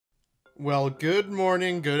Well, good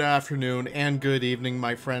morning, good afternoon, and good evening,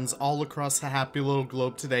 my friends, all across the happy little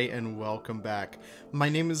globe today, and welcome back. My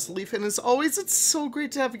name is Leaf, and as always, it's so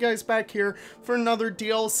great to have you guys back here for another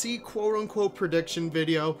DLC quote-unquote prediction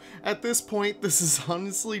video. At this point, this is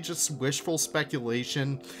honestly just wishful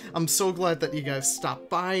speculation. I'm so glad that you guys stopped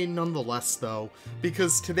by nonetheless, though,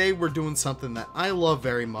 because today we're doing something that I love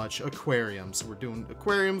very much, aquariums. We're doing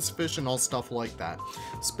aquariums, fish, and all stuff like that.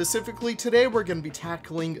 Specifically, today we're going to be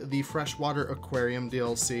tackling the Freshwater Aquarium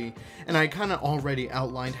DLC, and I kind of already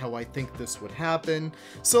outlined how I think this would happen,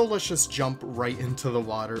 so let's just jump right into the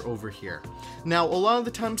water over here. Now, a lot of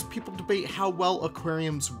the times people debate how well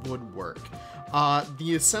aquariums would work.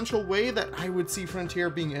 The essential way that I would see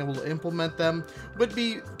Frontier being able to implement them would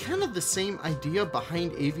be kind of the same idea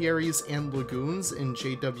behind aviaries and lagoons in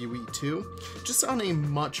JWE2, just on a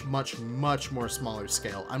much more smaller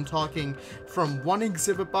scale. I'm talking from one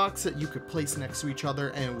exhibit box that you could place next to each other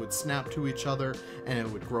and it would snap to each other and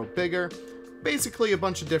it would grow bigger. Basically a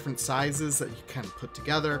bunch of different sizes that you kind of put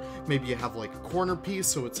together. Maybe you have like a corner piece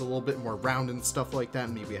so it's a little bit more round and stuff like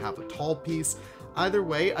that. Maybe you have a tall piece. Either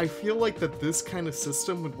way, I feel like that this kind of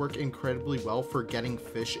system would work incredibly well for getting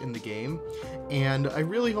fish in the game, and I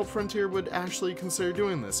really hope Frontier would actually consider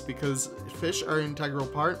doing this, because fish are an integral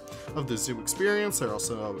part of the zoo experience. They're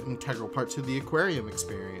also an integral part to the aquarium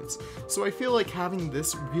experience. So I feel like having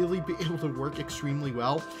this really be able to work extremely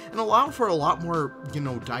well and allow for a lot more,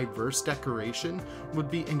 diverse decoration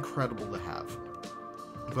would be incredible to have.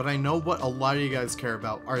 But I know what a lot of you guys care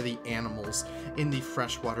about are the animals in the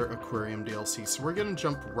Freshwater Aquarium DLC, so we're going to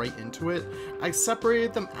jump right into it. I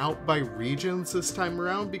separated them out by regions this time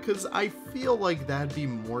around because I feel like that'd be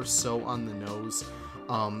more so on the nose.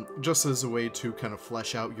 Just as a way to kind of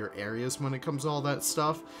flesh out your areas when it comes to all that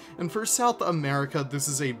stuff. And for South America, this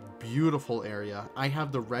is a beautiful area. I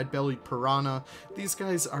have the red-bellied piranha. These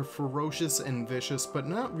guys are ferocious and vicious, but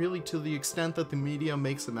not really to the extent that the media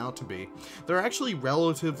makes them out to be. They're actually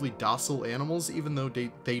relatively docile animals, even though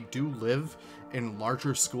they do live in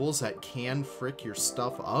larger schools that can frick your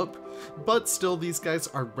stuff up, but still these guys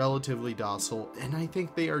are relatively docile, and I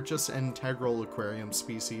think they are just an integral aquarium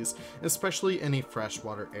species, especially in a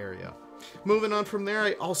freshwater area. Moving on from there,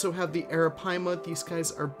 I also have the arapaima. These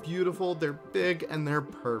guys are beautiful, they're big, and they're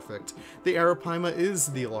perfect. The arapaima is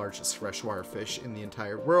the largest freshwater fish in the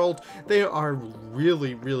entire world. They are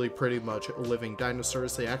really pretty much living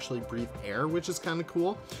dinosaurs. They actually breathe air, which is kind of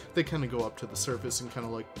cool. They kind of go up to the surface and kind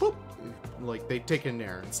of like, boop, like they take in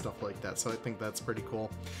air and stuff like that, so I think that's pretty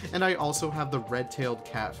cool. And I also have the red-tailed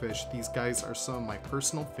catfish. These guys are some of my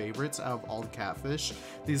personal favorites out of all the catfish.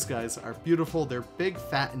 These guys are beautiful, they're big,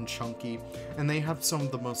 fat, and chunky, and they have some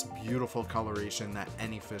of the most beautiful coloration that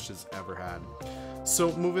any fish has ever had.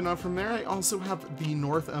 So moving on from there, I also have the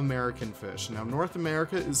North American fish. Now, North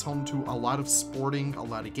America is home to a lot of sporting, a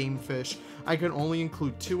lot of game fish. I can only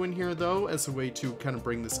include 2 in here though, as a way to kind of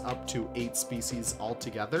bring this up to 8 species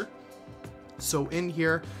altogether. So in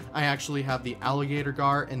here, I actually have the alligator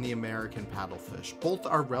gar and the American paddlefish. Both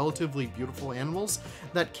are relatively beautiful animals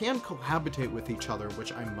that can cohabitate with each other,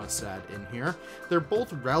 which I must add in here. They're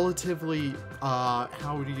both relatively,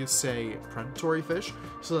 how do you say, predatory fish,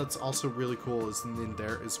 so that's also really cool is in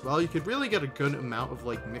there as well. You could really get a good amount of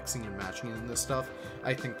like mixing and matching in this stuff.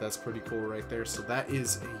 I think that's pretty cool right there. So that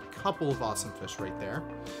is a couple of awesome fish right there.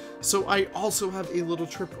 So I also have a little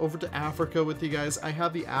trip over to Africa with you guys. I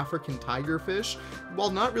have the African tigerfish.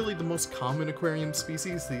 While not really the most common aquarium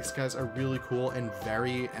species, these guys are really cool and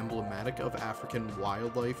very emblematic of African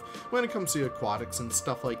wildlife. When it comes to aquatics and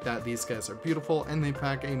stuff like that, these guys are beautiful and they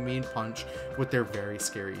pack a mean punch with their very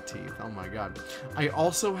scary teeth. Oh my god. I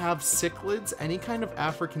also have cichlids. Any kind of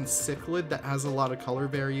African cichlid that has a lot of color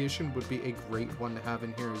variation would be a great one to have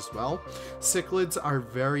in here as well. Cichlids are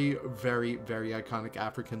very iconic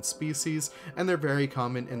African species, and they're very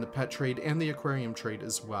common in the pet trade and the aquarium trade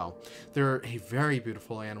as well. They're a very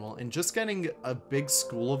beautiful animal, and just getting a big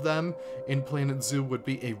school of them in Planet Zoo would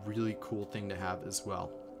be a really cool thing to have as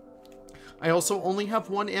well. I also only have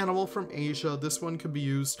one animal from Asia. This one could be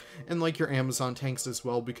used in like your Amazon tanks as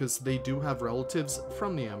well, because they do have relatives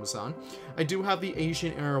from the Amazon. I do have the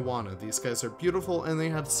Asian arowana. These guys are beautiful and they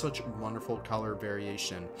have such wonderful color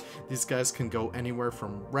variation. These guys can go anywhere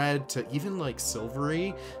from red to even like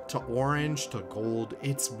silvery to orange to gold.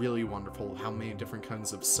 It's really wonderful how many different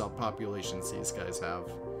kinds of subpopulations these guys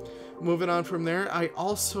have. Moving on from there, I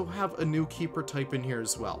also have a new keeper type in here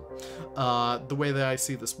as well. The way that I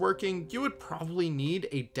see this working, you would probably need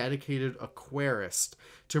a dedicated aquarist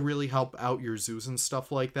to really help out your zoos and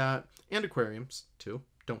stuff like that, and aquariums too.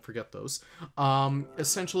 don't forget those.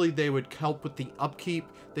 Essentially, they would help with the upkeep.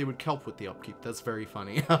 That's very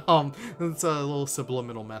funny. That's a little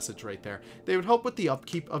subliminal message right there. They would help with the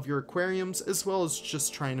upkeep of your aquariums, as well as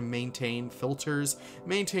just trying to maintain filters,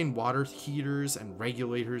 maintain water heaters and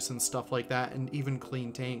regulators and stuff like that, and even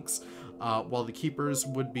clean tanks. While the keepers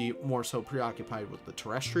would be more so preoccupied with the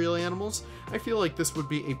terrestrial animals, I feel like this would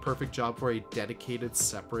be a perfect job for a dedicated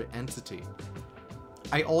separate entity.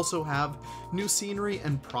 I also have new scenery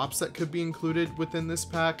and props that could be included within this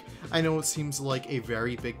pack. I know it seems like a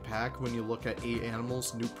very big pack when you look at 8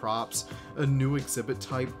 animals, new props, a new exhibit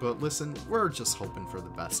type, but listen, we're just hoping for the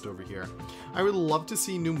best over here. I would love to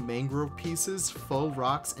see new mangrove pieces, faux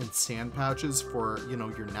rocks, and sand patches for, you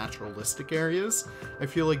know, your naturalistic areas. I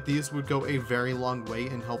feel like these would go a very long way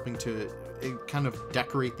in helping to kind of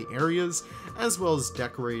decorate the areas, as well as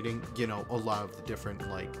decorating, you know, a lot of the different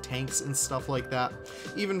like tanks and stuff like that.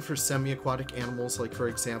 Even for semi-aquatic animals, like for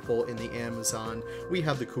example in the Amazon we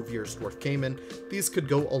have the Cuvier's dwarf caiman. These could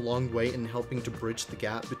go a long way in helping to bridge the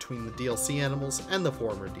gap between the DLC animals and the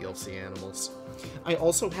former DLC animals. I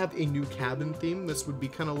also have a new cabin theme. This would be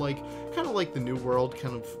kind of like the New World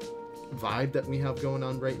kind of vibe that we have going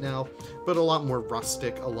on right now, but a lot more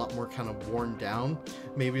rustic, a lot more kind of worn down.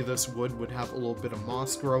 Maybe this wood would have a little bit of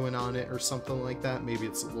moss growing on it or something like that. Maybe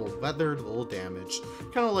it's a little weathered, a little damaged,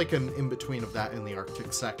 kind of like an in-between of that in the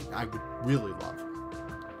Arctic sec. I would really love.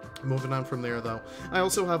 Moving on from there though, I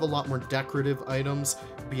also have a lot more decorative items,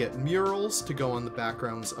 be it murals to go on the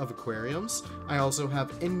backgrounds of aquariums. I also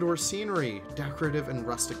have indoor scenery, decorative and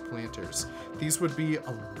rustic planters. These would be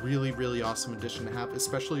a really awesome addition to have,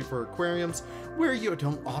 especially for aquariums where you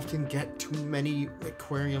don't often get too many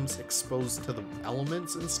aquariums exposed to the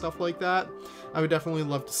elements and stuff like that. I would definitely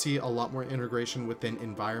love to see a lot more integration within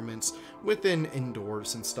environments, within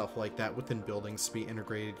indoors and stuff like that, within buildings to be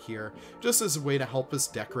integrated here, just as a way to help us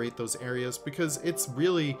decorate those areas, because it's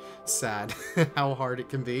really sad how hard it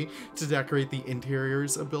can be to decorate the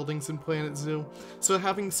interiors of buildings in Planet Zoo. So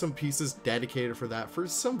having some pieces dedicated for that for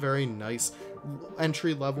some very nice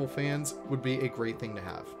entry-level fans would be a great thing to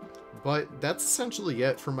have. But that's essentially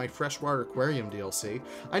it for my Freshwater Aquarium DLC.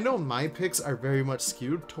 I know my picks are very much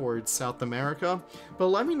skewed towards South America, but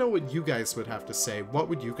let me know what you guys would have to say. What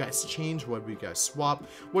would you guys change? What would you guys swap?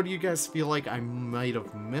 What do you guys feel like I might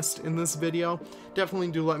have missed in this video? Definitely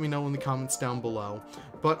do let me know in the comments down below.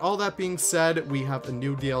 But all that being said, we have a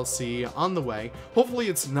new DLC on the way. Hopefully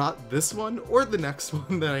it's not this one or the next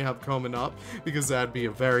one that I have coming up, because that'd be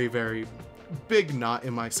a very big knot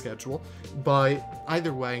in my schedule. But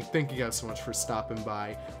either way, thank you guys so much for stopping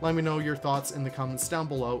by. Let me know your thoughts in the comments down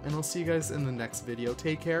below, and I'll see you guys in the next video.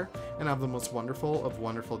 Take care and have the most wonderful of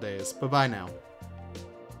wonderful days. Bye bye now.